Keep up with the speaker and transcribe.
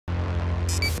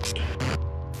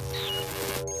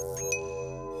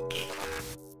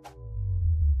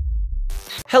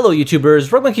Hello YouTubers,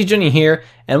 RogueMonkeyJr here,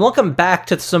 and welcome back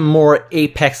to some more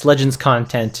Apex Legends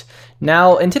content.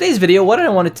 Now, in today's video, what I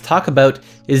wanted to talk about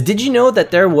is, did you know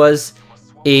that there was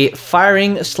a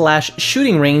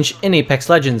firing/shooting range in Apex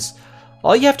Legends?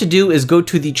 All you have to do is go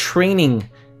to the training.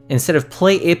 Instead of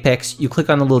play Apex, you click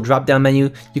on the little drop down menu,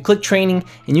 you click training,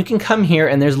 and you can come here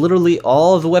and there's literally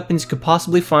all of the weapons you could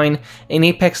possibly find in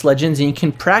Apex Legends, and you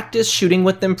can practice shooting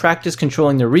with them, practice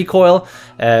controlling the recoil,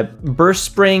 burst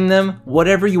spraying them,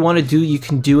 whatever you want to do, you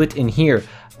can do it in here.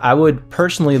 I would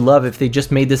personally love if they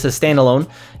just made this a standalone.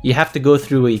 You have to go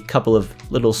through a couple of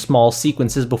little small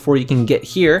sequences before you can get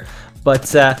here,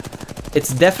 but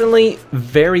it's definitely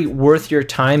very worth your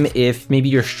time if maybe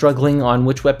you're struggling on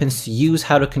which weapons to use,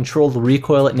 how to control the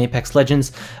recoil in Apex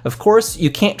Legends. Of course, you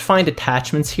can't find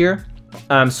attachments here.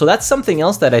 So that's something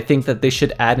else that I think that they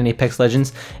should add in Apex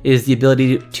Legends, is the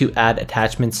ability to add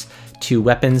attachments to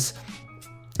weapons.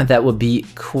 That would be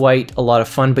quite a lot of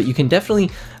fun, but you can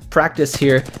definitely practice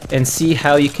here and see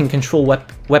how you can control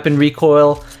weapon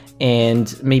recoil,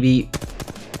 and maybe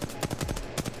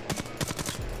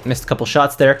missed a couple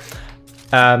shots there,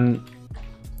 and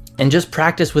just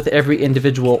practice with every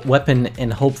individual weapon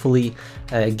and hopefully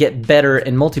get better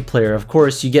in multiplayer. Of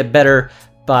course, you get better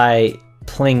by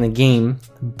playing the game,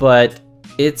 but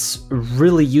it's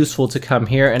really useful to come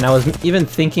here, and I was even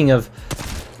thinking of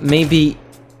maybe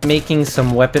making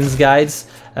some weapons guides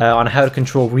on how to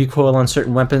control recoil on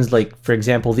certain weapons, like for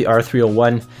example the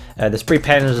R301. The spray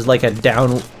pattern is like a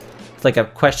down, like a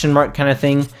question mark kind of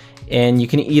thing, and you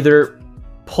can either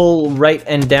pull right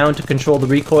and down to control the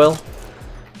recoil,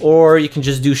 or you can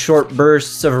just do short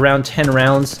bursts of around 10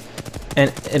 rounds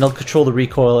and it'll control the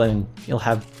recoil and you'll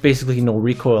have basically no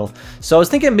recoil. So I was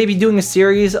thinking of maybe doing a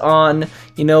series on,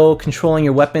 you know, controlling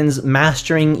your weapons,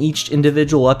 mastering each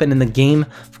individual weapon in the game.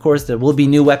 Of course, there will be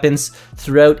new weapons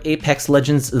throughout Apex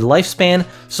Legends' lifespan.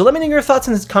 So let me know your thoughts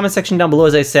in the comment section down below,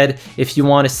 as I said, if you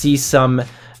want to see some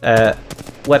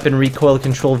weapon recoil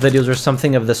control videos or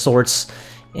something of the sorts.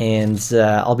 And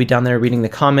I'll be down there reading the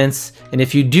comments, and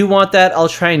if you do want that, I'll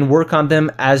try and work on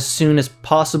them as soon as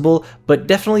possible. But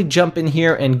definitely jump in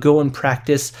here and go and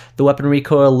practice the weapon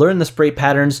recoil, learn the spray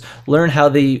patterns, learn how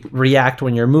they react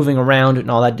when you're moving around and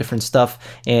all that different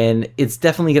stuff, and it's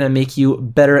definitely going to make you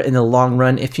better in the long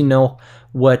run if you know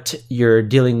what you're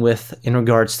dealing with in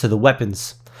regards to the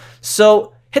weapons.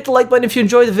 So hit the like button if you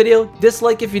enjoyed the video,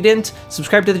 dislike if you didn't,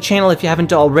 subscribe to the channel if you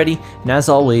haven't already, and as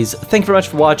always, thank you very much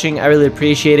for watching. I really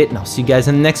appreciate it, and I'll see you guys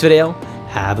in the next video.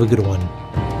 Have a good one.